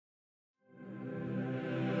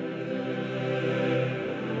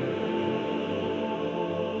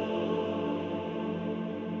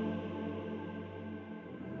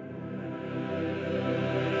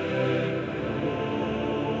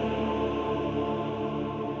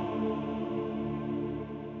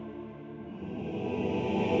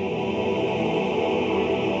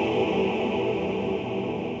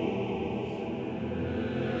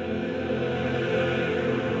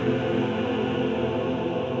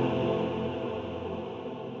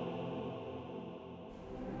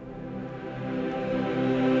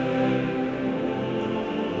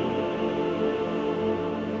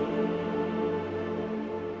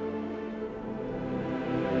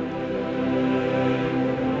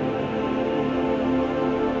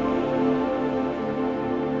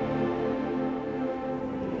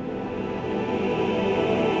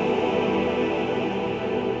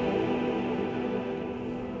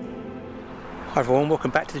Hi everyone, welcome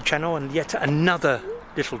back to the channel and yet another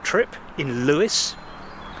little trip in Lewes.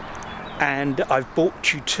 And I've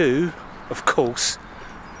brought you to, of course,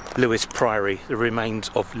 Lewes Priory, the remains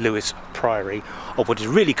of Lewes Priory, of what is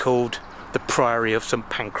really called the Priory of St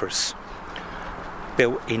Pancras.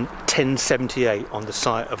 Built in 1078 on the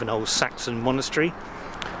site of an old Saxon monastery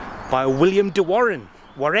by William de Warenne,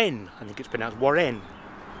 I think it's pronounced Warenne,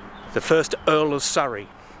 the first Earl of Surrey.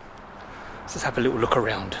 Let's have a little look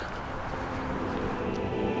around.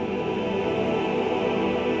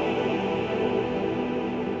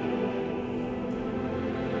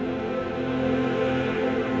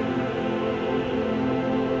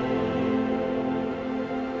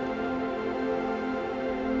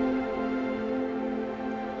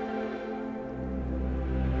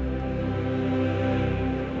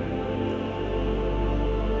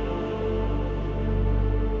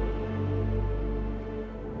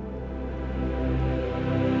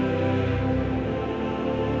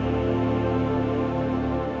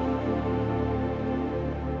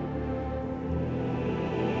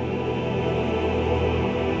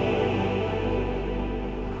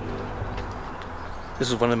 This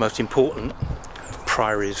was one of the most important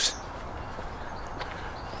priories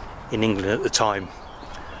in England at the time,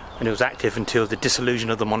 and it was active until the dissolution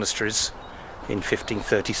of the monasteries in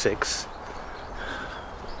 1536.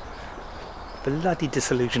 Bloody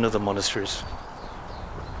dissolution of the monasteries.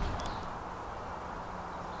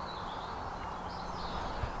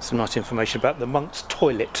 Some nice information about the monk's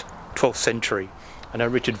toilet, 12th century. I know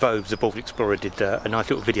Richard Voves, the Baltic Explorer, did a nice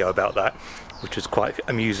little video about that, which was quite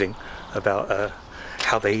amusing, about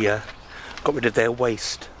how they got rid of their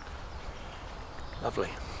waste. Lovely.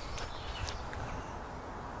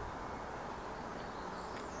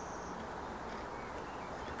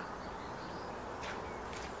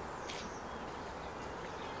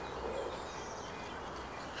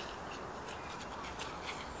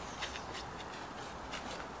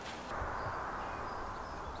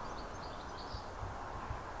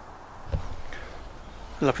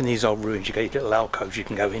 Loving these old ruins. You get little alcoves you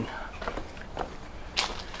can go in.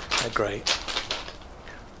 They're great.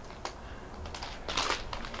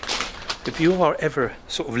 If you are ever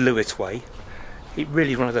sort of Lewes way, it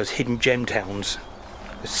really is one of those hidden gem towns.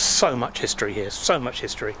 There's so much history here, so much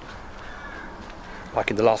history.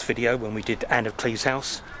 Like in the last video when we did Anne of Cleves'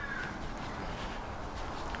 house.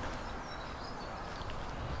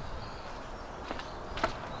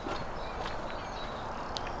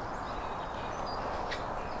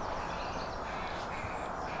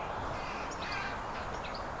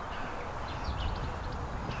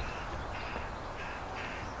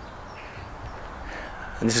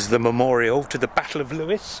 And this is the memorial to the Battle of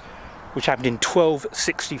Lewes, which happened in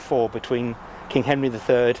 1264 between King Henry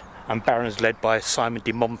III and barons led by Simon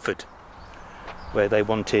de Montfort, where they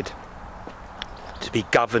wanted to be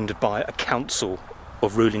governed by a council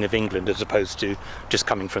of ruling of England as opposed to just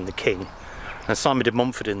coming from the king. And Simon de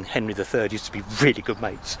Montfort and Henry III used to be really good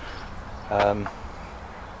mates.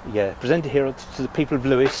 Presented here to the people of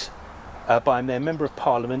Lewes by their Member of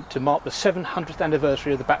Parliament to mark the 700th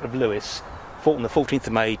anniversary of the Battle of Lewes, fought on the 14th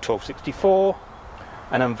of May 1264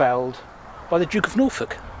 and unveiled by the Duke of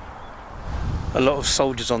Norfolk. A lot of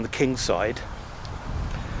soldiers on the king's side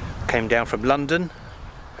came down from London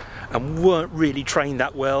and weren't really trained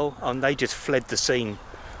that well, and they just fled the scene,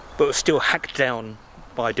 but were still hacked down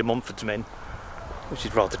by de Montfort's men, which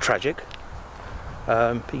is rather tragic.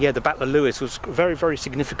 But yeah, the Battle of Lewes was a very, very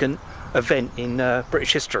significant event in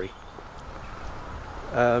British history.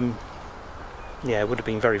 Yeah, it would have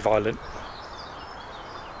been very violent.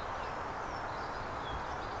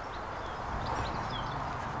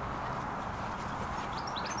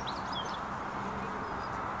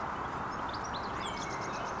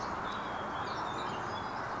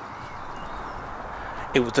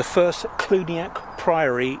 It was the first Cluniac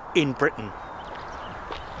priory in Britain.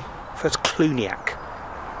 First Cluniac.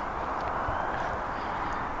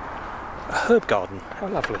 A herb garden, how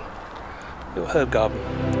lovely. Little herb garden.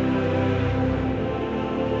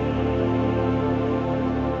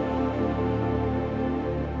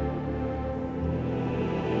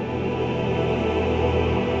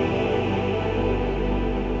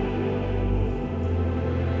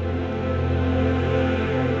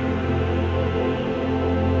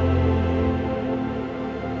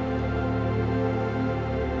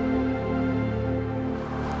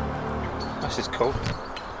 This is called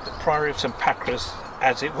the Priory of St Pancras,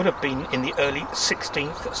 as it would have been in the early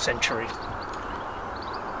 16th century.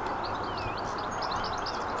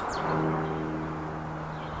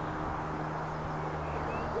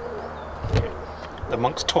 The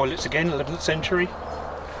monks' toilets again, 11th century.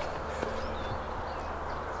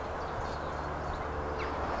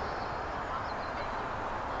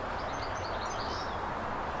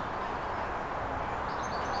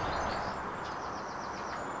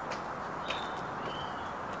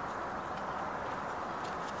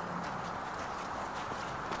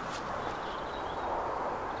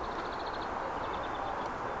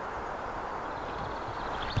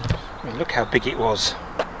 I mean, look how big it was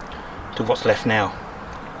to what's left now.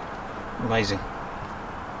 Amazing.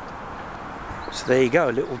 So there you go,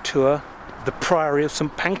 a little tour of the Priory of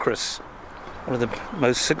St Pancras, one of the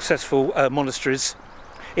most successful monasteries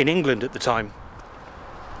in England at the time.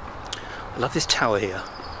 I love this tower here.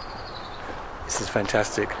 This is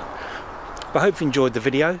fantastic. But I hope you enjoyed the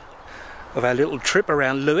video of our little trip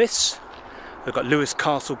around Lewes. We've got Lewes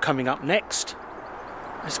Castle coming up next.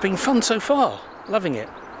 It's been fun so far, loving it.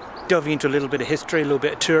 Delving into a little bit of history, a little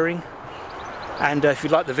bit of touring. And if you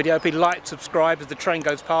like the video, please like, subscribe as the train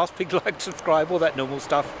goes past. Please like, subscribe, all that normal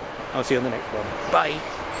stuff. I'll see you on the next one. Bye.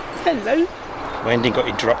 Hello. My ending got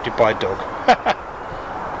interrupted by a dog.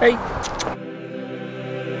 Hey.